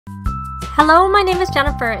Hello, my name is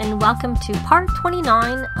Jennifer and welcome to part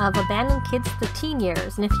 29 of Abandoned Kids the Teen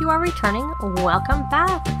Years. And if you are returning, welcome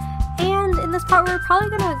back. And in this part we're probably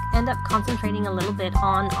going to end up concentrating a little bit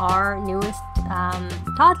on our newest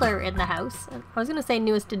toddler in the house. I was going to say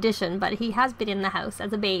newest addition, but he has been in the house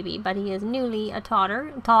as a baby, but he is newly a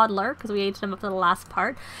toddler because we aged him up to the last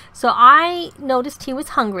part. So I noticed he was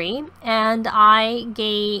hungry and I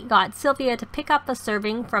got Sylvia to pick up a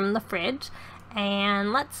serving from the fridge.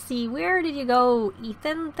 And let's see, where did you go,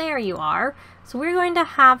 Ethan? There you are. So we're going to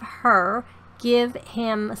have her give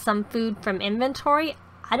him some food from inventory.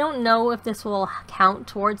 I don't know if this will count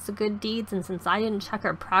towards the good deeds, and since I didn't check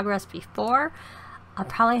her progress before, I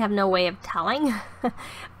probably have no way of telling.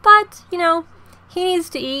 But, you know, he needs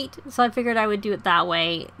to eat, so I figured I would do it that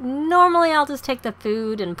way. Normally I'll just take the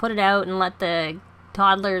food and put it out and let the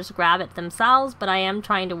toddlers grab it themselves, but I am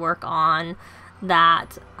trying to work on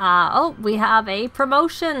that. Oh, we have a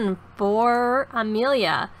promotion for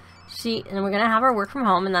Amelia. And we're gonna have her work from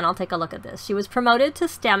home, and then I'll take a look at this. She was promoted to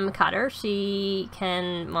stem cutter. She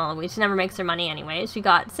never makes her money anyway. She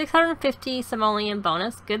got 650 simoleon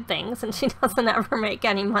bonus, good things, and she doesn't ever make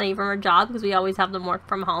any money from her job because we always have them work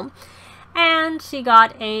from home. And she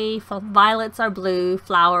got a violets are blue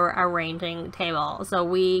flower arranging table. So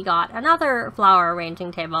we got another flower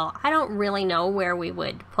arranging table. I don't really know where we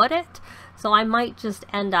would put it, so I might just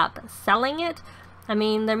end up selling it. I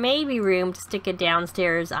mean, there may be room to stick it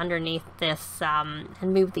downstairs underneath this and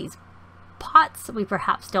move these pots. We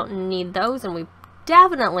perhaps don't need those, and we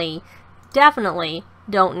definitely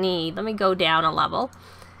don't need, let me go down a level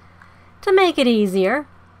to make it easier.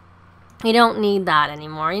 You don't need that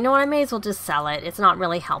anymore. You know what, I may as well just sell it. It's not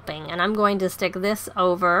really helping. And I'm going to stick this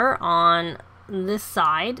over on this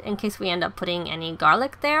side in case we end up putting any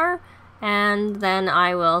garlic there. And then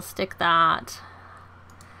I will stick that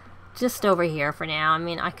just over here for now. I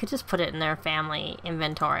mean, I could just put it in their family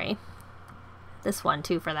inventory. This one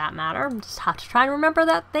too, for that matter. Just have to try and remember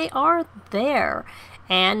that they are there.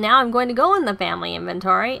 And now I'm going to go in the family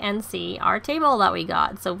inventory and see our table that we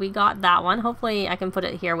got. So we got that one. Hopefully I can put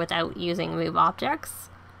it here without using move objects.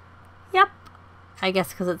 Yep. I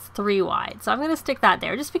guess because it's 3 wide. So I'm going to stick that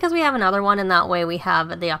there just because we have another one, and that way we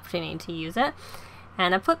have the opportunity to use it.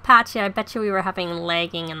 And I put Patchy. I bet you we were having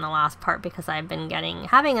lagging in the last part because I've been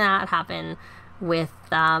having that happen with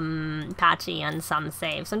Patchy and some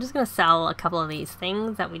saves. So I'm just going to sell a couple of these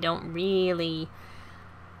things that we don't really...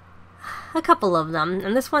 A couple of them.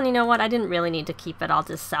 And this one, you know what, I didn't really need to keep it. I'll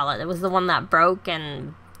just sell it. It was the one that broke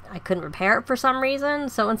and I couldn't repair it for some reason.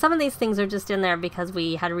 So, and some of these things are just in there because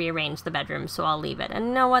we had rearranged the bedroom, so I'll leave it. And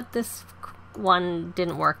you know what, this one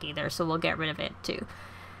didn't work either, so we'll get rid of it too.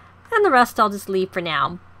 And the rest I'll just leave for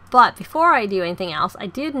now. But before I do anything else, I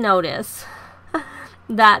did notice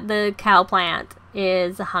that the cow plant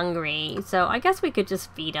is hungry. So I guess we could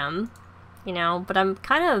just feed him, you know, but I'm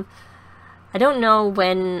kind of... I don't know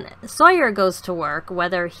when Sawyer goes to work,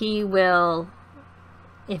 whether he will,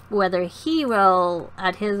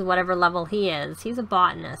 at his whatever level he is. He's a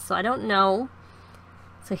botanist, so I don't know.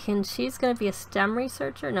 So she's going to be a STEM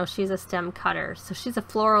researcher? No, she's a STEM cutter. So she's a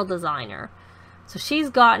floral designer. So she's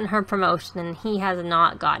gotten her promotion and he has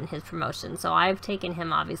not gotten his promotion. So I've taken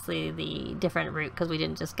him, obviously, the different route because we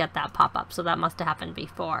didn't just get that pop-up. So that must have happened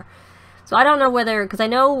before. So I don't know whether, because I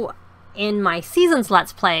know in my Seasons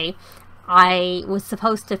Let's Play, I was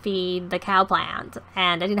supposed to feed the cow plant,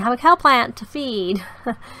 and I didn't have a cow plant to feed.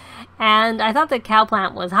 And I thought the cow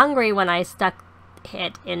plant was hungry when I stuck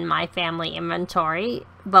it in my family inventory,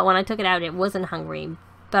 but when I took it out, it wasn't hungry.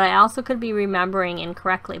 But I also could be remembering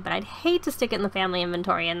incorrectly, but I'd hate to stick it in the family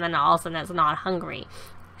inventory and then all of a sudden it's not hungry.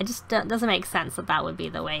 It just doesn't make sense that that would be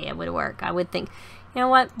the way it would work. I would think, you know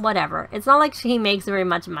what, whatever. It's not like he makes very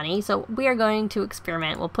much money, so we are going to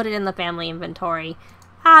experiment. We'll put it in the family inventory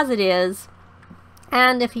as it is,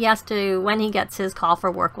 and if he has to, when he gets his call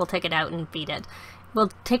for work, we'll take it out and feed it.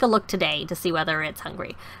 We'll take a look today to see whether it's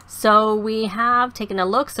hungry. So we have taken a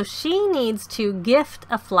look. So she needs to gift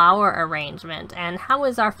a flower arrangement. And how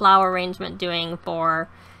is our flower arrangement doing for...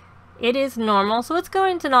 It is normal, so it's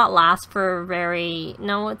going to not last for very...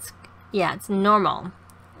 No, it's normal.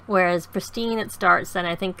 Whereas pristine, it starts, and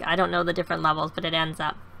I don't know the different levels, but it ends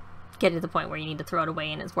up getting to the point where you need to throw it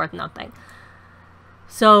away and it's worth nothing.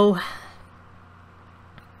 So,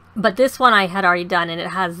 but this one I had already done, and it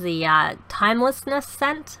has the timelessness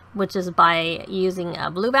scent, which is by using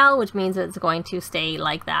a bluebell, which means it's going to stay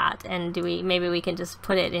like that. And maybe we can just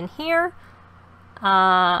put it in here.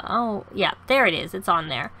 Oh yeah, there it is. It's on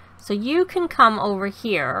there. So you can come over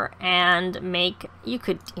here and make, you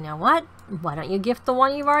know what? Why don't you gift the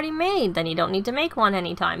one you've already made? Then you don't need to make one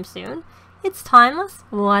anytime soon. It's timeless.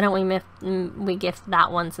 Why don't we gift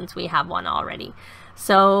that one since we have one already?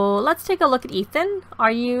 So let's take a look at Ethan.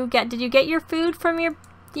 Did you get your food from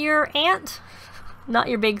your aunt? Not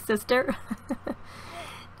your big sister.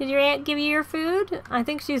 Did your aunt give you your food? I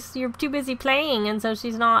think you're too busy playing, and so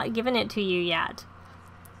she's not giving it to you yet.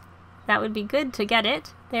 That would be good to get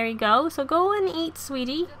it. There you go. So go and eat,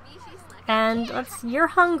 sweetie. And you're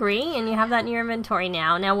hungry, and you have that in your inventory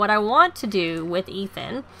now. Now what I want to do with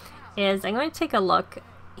Ethan is I'm going to take a look.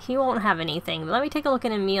 He won't have anything, but let me take a look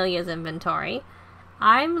at Amelia's inventory.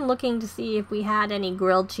 I'm looking to see if we had any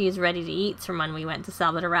grilled cheese ready to eat from when we went to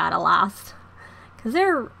Sylvia last. Because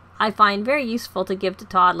they're, I find, very useful to give to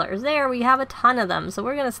toddlers. There, we have a ton of them, so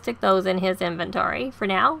we're going to stick those in his inventory for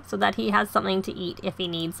now, so that he has something to eat if he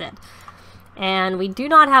needs it. And we do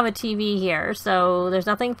not have a TV here, so there's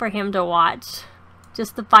nothing for him to watch.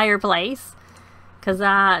 Just the fireplace. Because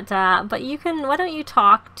but you can, why don't you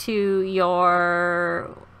talk to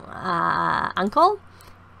your uncle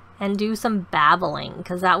and do some babbling,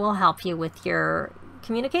 because that will help you with your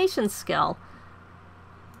communication skill.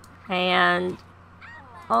 And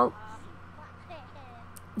oh,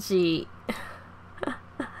 she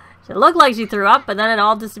looked like she threw up, but then it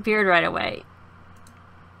all disappeared right away.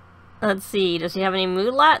 Let's see, does she have any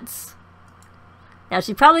moodlets? Now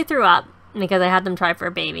she probably threw up because I had them try for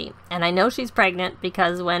a baby, and I know she's pregnant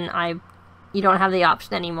because you don't have the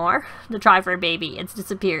option anymore to try for a baby. It's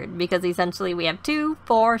disappeared because essentially we have 2,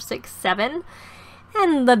 4, 6, 7,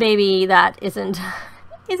 and the baby that isn't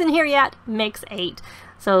here yet makes 8.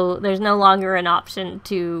 So there's no longer an option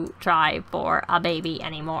to try for a baby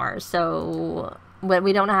anymore. So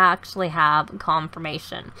we don't actually have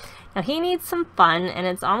confirmation. Now he needs some fun, and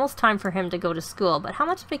it's almost time for him to go to school. But how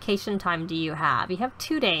much vacation time do you have? You have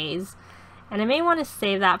 2 days. And I may want to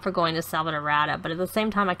save that for going to Sylvia, but at the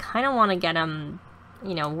same time, I kind of want to get him,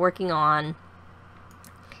 you know, working on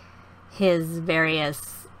his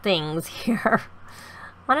various things here.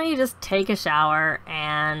 Why don't you just take a shower,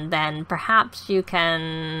 and then perhaps you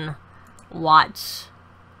can watch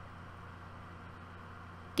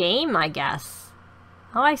game, I guess.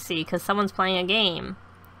 Oh, I see, because someone's playing a game.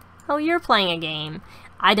 Oh, you're playing a game.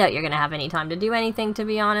 I doubt you're going to have any time to do anything, to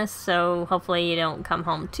be honest, so hopefully you don't come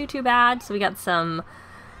home too bad. So we got some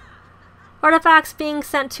artifacts being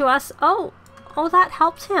sent to us. Oh, that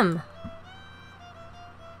helped him.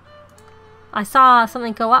 I saw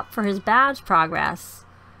something go up for his badge progress.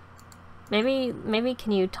 Maybe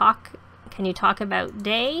can you talk about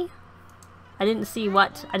day? I didn't see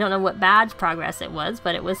I don't know what badge progress it was,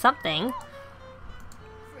 but it was something.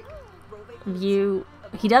 He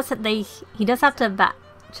does have to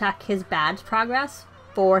check his badge progress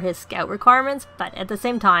for his scout requirements, but at the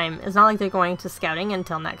same time, it's not like they're going to scouting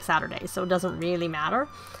until next Saturday, so it doesn't really matter.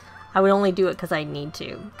 I would only do it because I need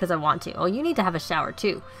to, because I want to. Oh, you need to have a shower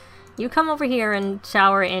too. You come over here and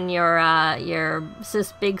shower in your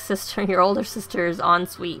big sister, your older sister's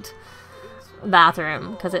ensuite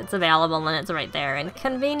bathroom, because it's available and it's right there and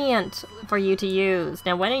convenient for you to use.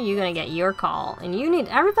 Now, when are you going to get your call? And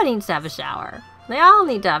everybody needs to have a shower. They all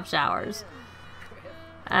need to have showers.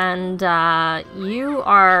 And you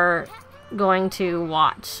are going to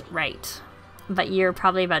watch, right? But you're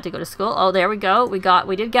probably about to go to school. Oh, there we go. We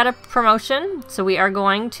did get a promotion, so we are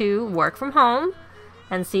going to work from home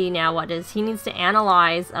and see now he needs to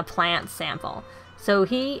analyze a plant sample. So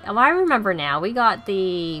I remember now, so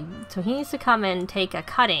he needs to come and take a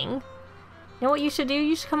cutting. You know what you should do?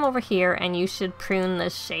 You should come over here and you should prune the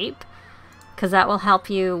shape, because that will help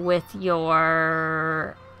you with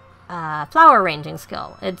your flower arranging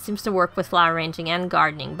skill. It seems to work with flower arranging and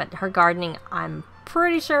gardening, but her gardening, I'm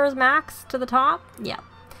pretty sure, is maxed to the top. Yeah,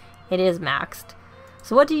 it is maxed.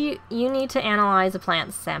 So what do you need to analyze a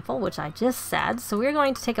plant sample, which I just said. So we're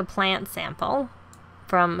going to take a plant sample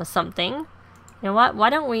from something. You know what? Why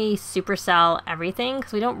don't we supercell everything,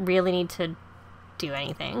 because we don't really need to do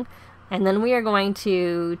anything. And then we are going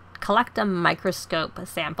to collect a microscope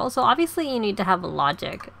sample. So obviously you need to have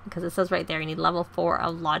logic, because it says right there you need level 4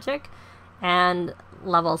 of logic and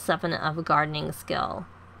level 7 of gardening skill.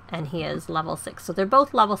 And he is level 6. So they're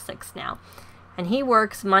both level 6 now. And he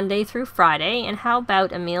works Monday through Friday. And how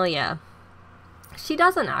about Amelia? She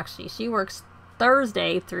doesn't actually. She works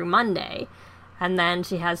Thursday through Monday. And then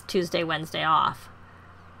she has Tuesday, Wednesday off.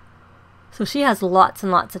 So she has lots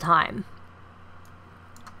and lots of time.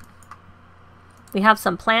 We have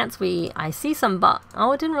some plants. I see some,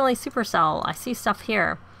 oh, it didn't really supercell. I see stuff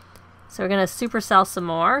here. So we're going to supercell some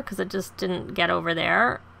more, because it just didn't get over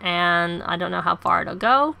there. And I don't know how far it'll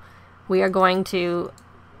go. We are going to,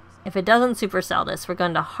 if it doesn't supercell this, we're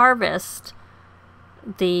going to harvest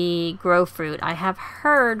the grow fruit. I have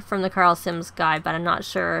heard from the Carl Sims guide, but I'm not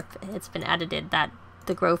sure if it's been edited, that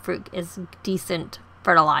the grow fruit is decent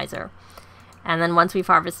fertilizer. And then once we've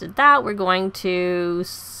harvested that, we're going to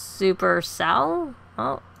supercell.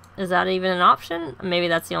 Oh, is that even an option? Maybe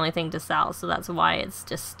that's the only thing to sell, so that's why it's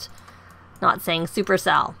just not saying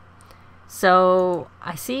supercell. So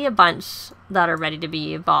I see a bunch that are ready to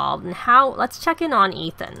be evolved. And let's check in on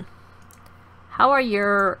Ethan. How are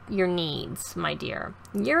your needs, my dear?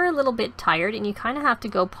 You're a little bit tired and you kind of have to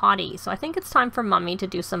go potty. So I think it's time for Mommy to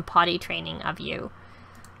do some potty training of you.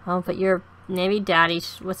 Oh, but maybe Daddy,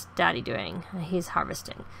 what's Daddy doing? He's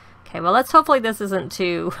harvesting. Okay, well, hopefully this isn't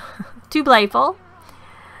too playful.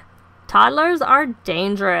 Toddlers are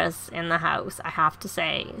dangerous in the house, I have to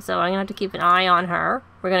say. So I'm going to have to keep an eye on her.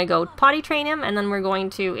 We're going to go potty train him, and then we're going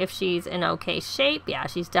to, if she's in okay shape, yeah,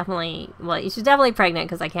 she's definitely pregnant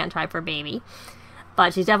because I can't try for baby.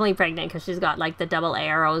 But she's definitely pregnant because she's got like the double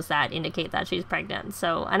arrows that indicate that she's pregnant.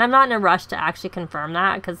 So, and I'm not in a rush to actually confirm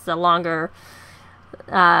that because the longer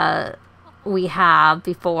we have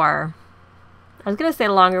before... I was going to say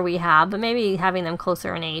the longer we have, but maybe having them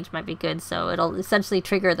closer in age might be good, so it'll essentially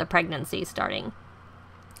trigger the pregnancy starting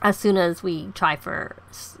as soon as we yeah,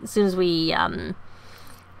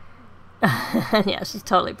 she's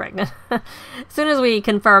totally pregnant. As soon as we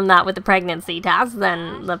confirm that with the pregnancy test,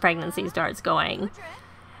 then the pregnancy starts going.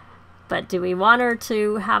 But do we want her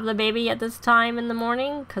to have the baby at this time in the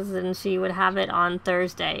morning? Because then she would have it on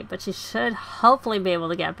Thursday. But she should hopefully be able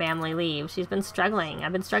to get family leave. She's been struggling.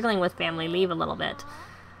 I've been struggling with family leave a little bit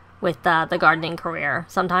with the gardening career.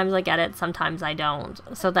 Sometimes I get it, sometimes I don't.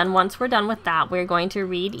 So then once we're done with that, we're going to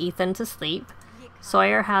read Ethan to sleep.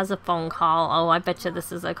 Sawyer has a phone call. Oh, I bet you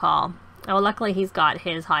this is a call. Oh, luckily he's got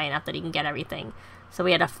his high enough that he can get everything. So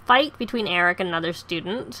we had a fight between Eric and another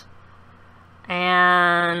student.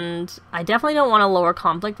 And I definitely don't want to lower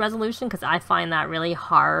conflict resolution because I find that really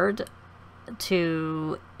hard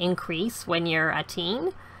to increase when you're a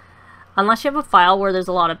teen. Unless you have a file where there's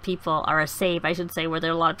a lot of people, or a save, I should say, where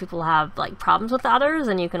there are a lot of people who have like problems with others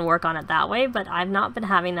and you can work on it that way. But I've not been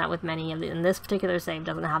having that with many of the, and this particular save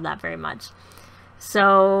doesn't have that very much.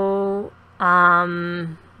 So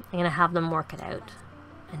I'm going to have them work it out.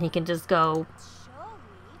 And he can just go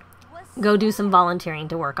do some volunteering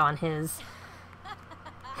to work on his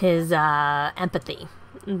empathy.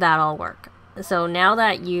 That'll work. So now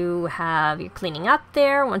that you're cleaning up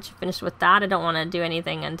there, once you're finished with that, I don't want to do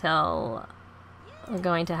anything until we're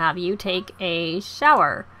going to have you take a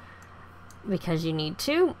shower because you need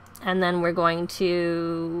to. And then we're going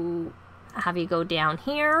to have you go down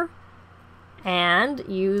here and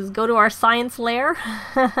go to our science lair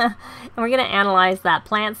and we're going to analyze that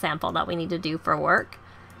plant sample that we need to do for work.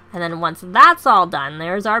 And then once that's all done,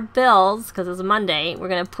 there's our bills, because it's a Monday, we're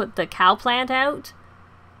going to put the cow plant out,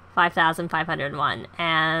 5,501,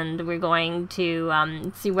 and we're going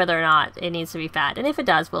to see whether or not it needs to be fed. And if it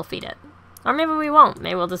does, we'll feed it. Or maybe we won't.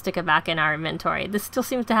 Maybe we'll just stick it back in our inventory. This still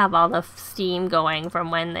seems to have all the steam going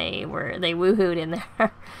from when they woohooed in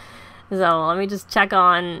there. So let me just check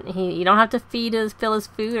on, you don't have to fill his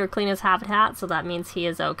food or clean his habitat, so that means he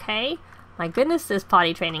is okay. My goodness, this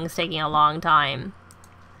potty training is taking a long time.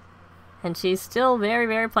 And she's still very,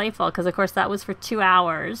 very playful, because of course that was for 2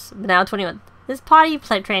 hours. But now 21. This potty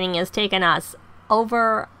training has taken us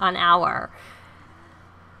over an hour.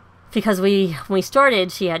 Because when we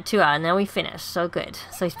started, she had 2 hours, and then we finished. So good.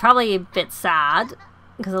 So he's probably a bit sad,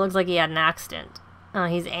 because it looks like he had an accident. Oh,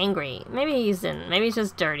 he's angry. Maybe he's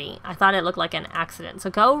just dirty. I thought it looked like an accident.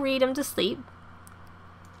 So go read him to sleep.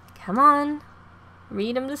 Come on.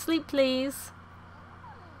 Read him to sleep, please.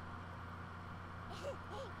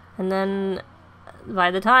 And then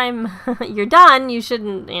by the time you're done, you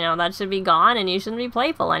shouldn't, that should be gone and you shouldn't be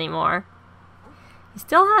playful anymore. She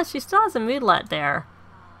still has a moodlet there.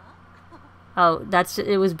 Oh,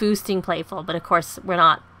 it was boosting playful, but of course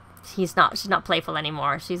she's not playful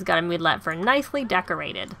anymore. She's got a moodlet for nicely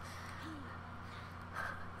decorated.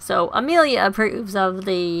 So Amelia approves of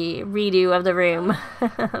the redo of the room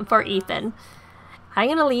for Ethan. I'm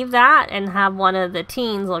going to leave that and have one of the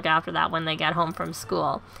teens look after that when they get home from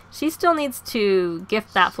school. She still needs to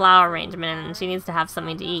gift that flower arrangement and she needs to have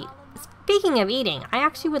something to eat. Speaking of eating, I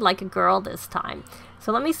actually would like a girl this time.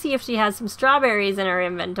 So let me see if she has some strawberries in her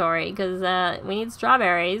inventory because we need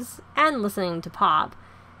strawberries and listening to Pop.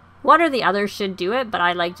 One or the other should do it, but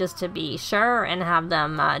I like just to be sure and have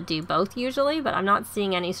them do both usually, but I'm not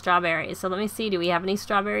seeing any strawberries. So let me see, do we have any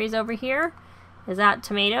strawberries over here? Is that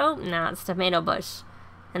tomato? No, it's tomato bush.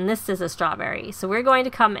 And this is a strawberry. So we're going to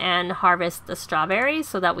come and harvest the strawberries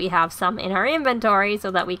so that we have some in our inventory so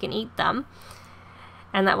that we can eat them.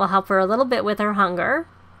 And that will help her a little bit with her hunger.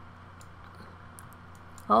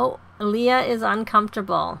 Oh, Leah is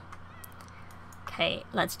uncomfortable. Okay,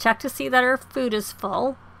 let's check to see that her food is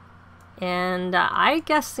full. And I'm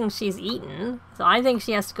guessing she's eaten, so I think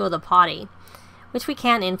she has to go to the potty, which we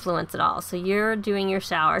can't influence at all. So you're doing your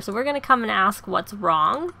shower. So we're going to come and ask what's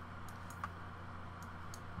wrong.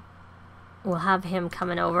 We'll have him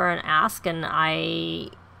coming over and ask, and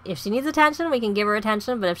if she needs attention, we can give her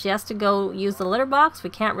attention, but if she has to go use the litter box, we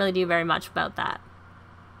can't really do very much about that.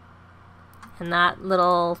 And that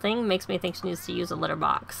little thing makes me think she needs to use a litter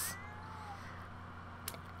box.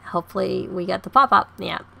 Hopefully we get the pop-up.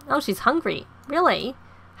 Yeah. Oh, she's hungry. Really?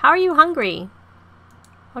 How are you hungry?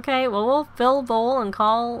 Okay, well, we'll fill a bowl and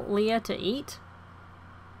call Leah to eat.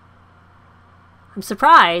 I'm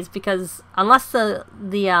surprised because unless the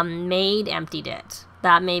maid emptied it,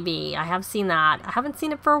 that may be. I have seen that. I haven't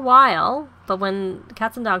seen it for a while, but when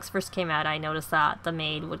Cats and Dogs first came out, I noticed that the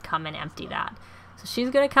maid would come and empty that. So she's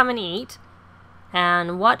going to come and eat.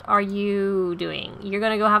 And what are you doing? You're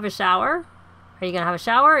going to go have a shower? Are you going to have a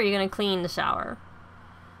shower or are you going to clean the shower?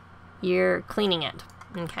 You're cleaning it.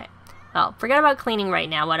 Okay. Well, forget about cleaning right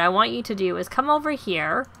now. What I want you to do is come over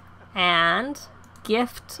here and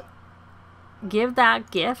give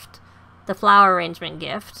that gift, the flower arrangement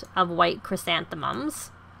gift of white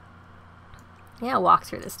chrysanthemums. Yeah, walk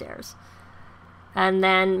through the stairs. And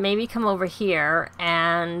then maybe come over here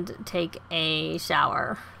and take a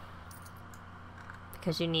shower.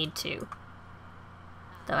 Because you need to.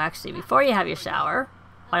 Though actually, before you have your shower,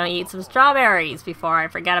 why don't you eat some strawberries before I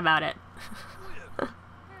forget about it?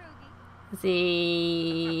 Is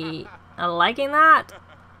he liking that?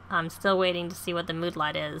 I'm still waiting to see what the mood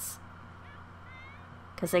light is.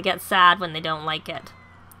 Because they get sad when they don't like it.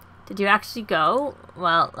 Did you actually go?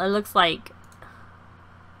 Well, it looks like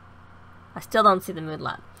I still don't see the mood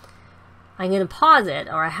light. I'm going to pause it,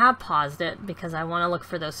 or I have paused it, because I want to look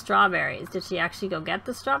for those strawberries. Did she actually go get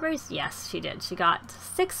the strawberries? Yes, she did. She got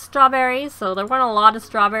 6 strawberries, so there weren't a lot of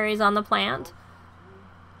strawberries on the plant.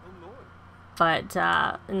 But,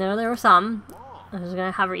 no, there were some. I was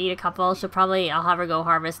going to have her eat a couple. I'll have her go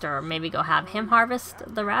harvest, or maybe go have him harvest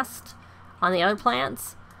the rest on the other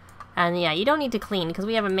plants. And yeah, you don't need to clean, because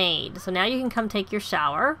we have a maid. So now you can come take your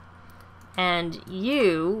shower. And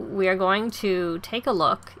we are going to take a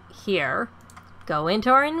look here, go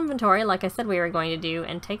into our inventory like I said we were going to do,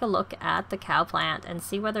 and take a look at the cow plant and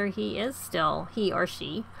see whether he or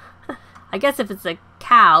she. I guess if it's a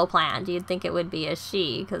cow plant, you'd think it would be a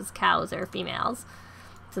she, because cows are females.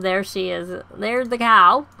 So there she is. There's the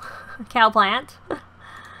cow plant.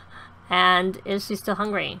 And is she still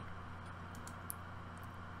hungry?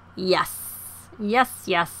 Yes. Yes,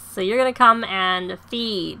 yes. So you're going to come and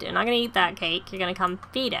feed. You're not going to eat that cake. You're going to come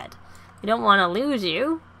feed it. We don't want to lose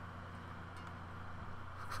you.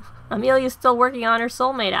 Amelia's still working on her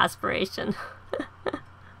soulmate aspiration.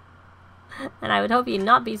 And I would hope you'd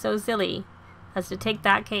not be so silly as to take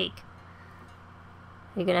that cake.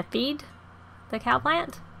 Are you going to feed the cow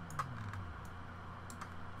plant?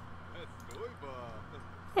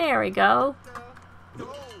 There we go.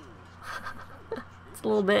 It's a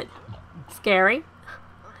little bit scary.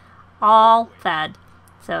 All fed.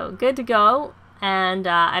 So good to go. And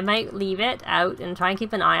I might leave it out and try and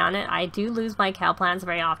keep an eye on it. I do lose my cow plants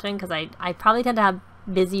very often because I probably tend to have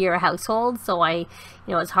busier households, so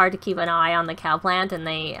it's hard to keep an eye on the cow plant, and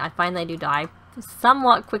I find they do die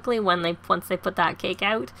somewhat quickly once they put that cake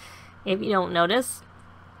out, if you don't notice.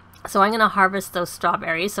 So I'm going to harvest those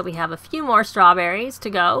strawberries, so we have a few more strawberries to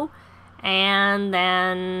go, and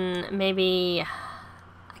then maybe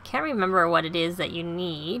I can't remember what it is that you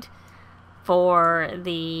need for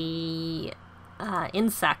the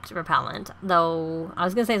insect repellent, though I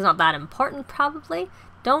was gonna say it's not that important. Probably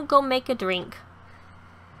don't go make a drink.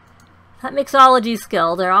 That mixology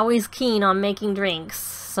skill, they're always keen on making drinks.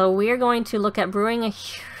 So we're going to look at brewing a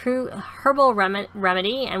herbal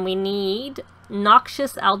remedy, and we need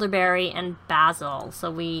noxious elderberry and basil.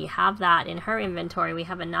 So we have that in her inventory. We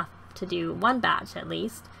have enough to do 1 batch at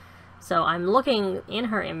least. So I'm looking in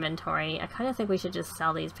her inventory. I kind of think we should just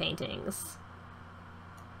sell these paintings.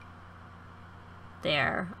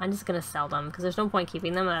 There. I'm just going to sell them because there's no point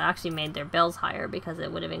keeping them. It actually made their bills higher because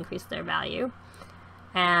it would have increased their value.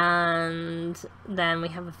 And then we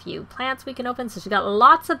have a few plants we can open. So she's got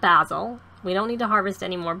lots of basil. We don't need to harvest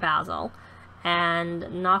any more basil.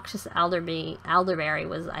 And noxious elderberry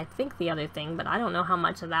was, I think, the other thing, but I don't know how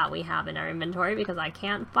much of that we have in our inventory because I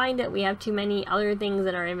can't find it. We have too many other things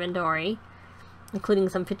in our inventory, including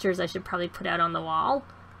some pictures I should probably put out on the wall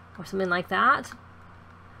or something like that.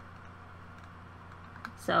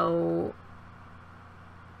 So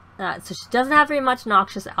So she doesn't have very much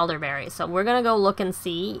noxious elderberry. So we're going to go look and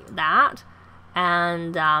see that.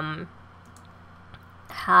 And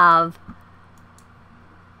have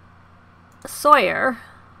Sawyer,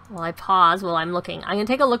 while I pause, while I'm looking, I'm going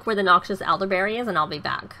to take a look where the noxious elderberry is and I'll be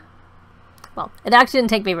back. Well, it actually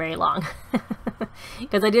didn't take me very long.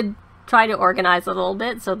 Because I did try to organize a little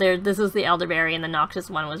bit. So this is the elderberry and the noxious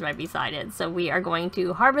one was right beside it. So we are going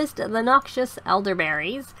to harvest the noxious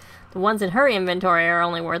elderberries. The ones in her inventory are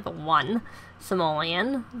only worth 1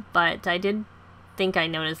 simoleon, but I did think I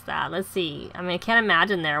noticed that. Let's see. I mean, I can't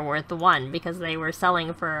imagine they're worth 1 because they were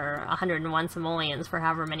selling for 101 simoleons for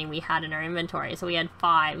however many we had in our inventory. So we had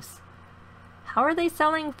 5s. How are they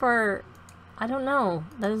selling for... I don't know.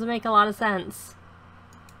 That doesn't make a lot of sense.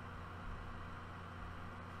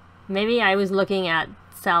 Maybe I was looking at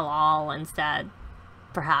sell all instead,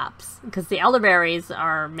 perhaps. Because the elderberries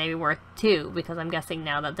are maybe worth 2, because I'm guessing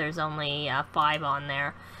now that there's only 5 on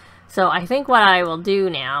there. So I think what I will do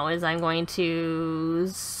now is I'm going to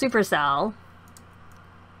supersell.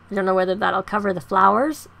 I don't know whether that'll cover the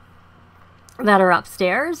flowers that are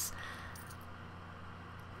upstairs.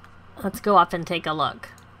 Let's go up and take a look.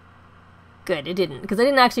 Good, it didn't, because I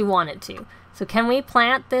didn't actually want it to. So can we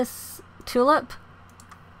plant this tulip?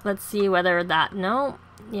 Let's see whether that... No.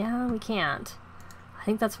 Yeah, we can't. I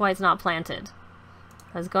think that's why it's not planted.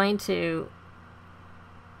 I was going to...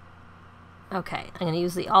 Okay, I'm going to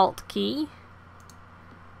use the Alt key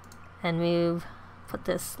and move, put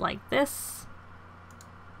this like this.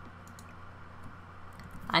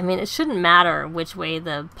 I mean, it shouldn't matter which way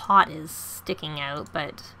the pot is sticking out,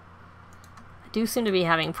 but I do seem to be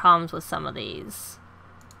having problems with some of these.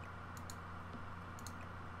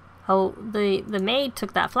 Oh, the maid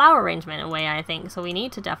took that flower arrangement away, I think, so we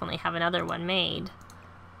need to definitely have another one made.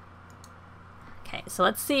 Okay, so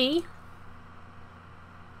let's see.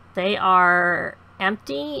 They are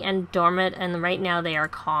empty and dormant, and right now they are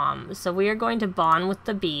calm. So we are going to bond with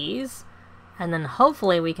the bees, and then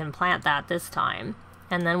hopefully we can plant that this time.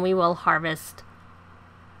 And then we will harvest.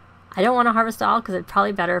 I don't want to harvest all because it's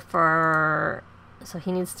probably better for... So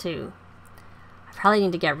he needs to... I probably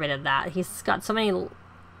need to get rid of that. He's got so many...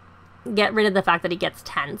 Get rid of the fact that he gets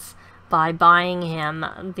tense by buying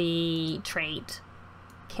him the trait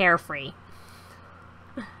Carefree.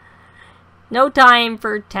 No time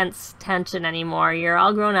for tension anymore. You're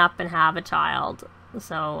all grown up and have a child.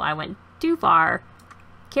 So I went too far.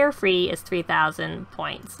 Carefree is 3,000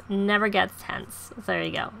 points. Never gets tense. So there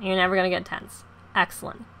you go. You're never going to get tense.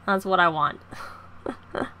 Excellent. That's what I want.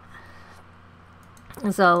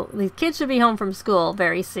 So these kids should be home from school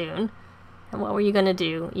very soon. And what were you going to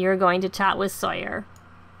do? You're going to chat with Sawyer.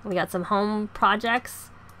 We got some home projects.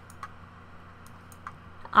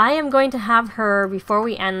 I am going to have her, before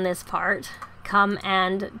we end this part, come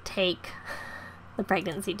and take the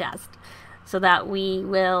pregnancy test so that we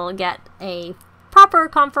will get a proper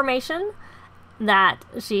confirmation that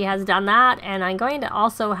she has done that. And I'm going to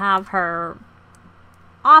also have her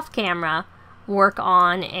off camera work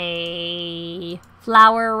on a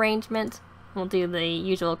flower arrangement. We'll do the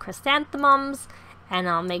usual chrysanthemums, and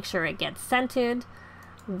I'll make sure it gets scented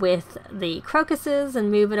with the crocuses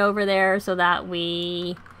and move it over there so that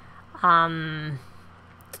we don't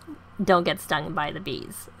get stung by the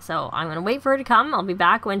bees. So I'm going to wait for her to come. I'll be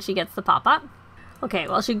back when she gets the pop-up. Okay,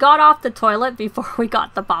 well, she got off the toilet before we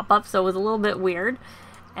got the pop-up, so it was a little bit weird.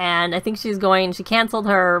 And I think she canceled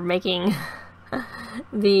her making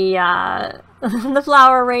the the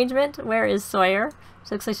flower arrangement. Where is Sawyer?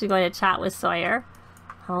 She looks like she's going to chat with Sawyer.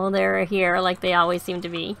 Oh, they're here like they always seem to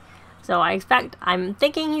be. So I'm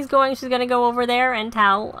thinking she's going to go over there and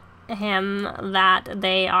tell him that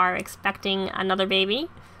they are expecting another baby.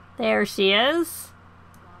 There she is.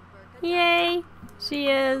 Yay, she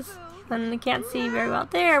is. And I can't see very well.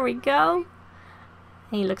 There we go.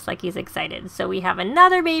 He looks like he's excited. So we have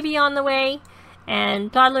another baby on the way.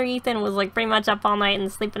 And toddler Ethan was like pretty much up all night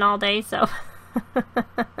and sleeping all day, so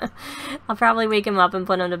I'll probably wake him up and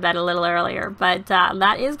put him to bed a little earlier. But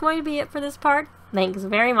that is going to be it for this part. Thanks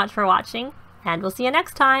very much for watching, and we'll see you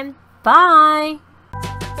next time. Bye!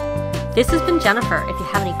 This has been Jennifer. If you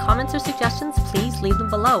have any comments or suggestions, please leave them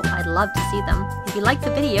below. I'd love to see them. If you liked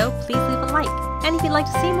the video, please leave a like. And if you'd like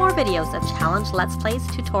to see more videos of challenge, let's plays,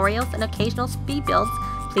 tutorials, and occasional speed builds,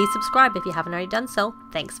 please subscribe if you haven't already done so.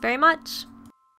 Thanks very much!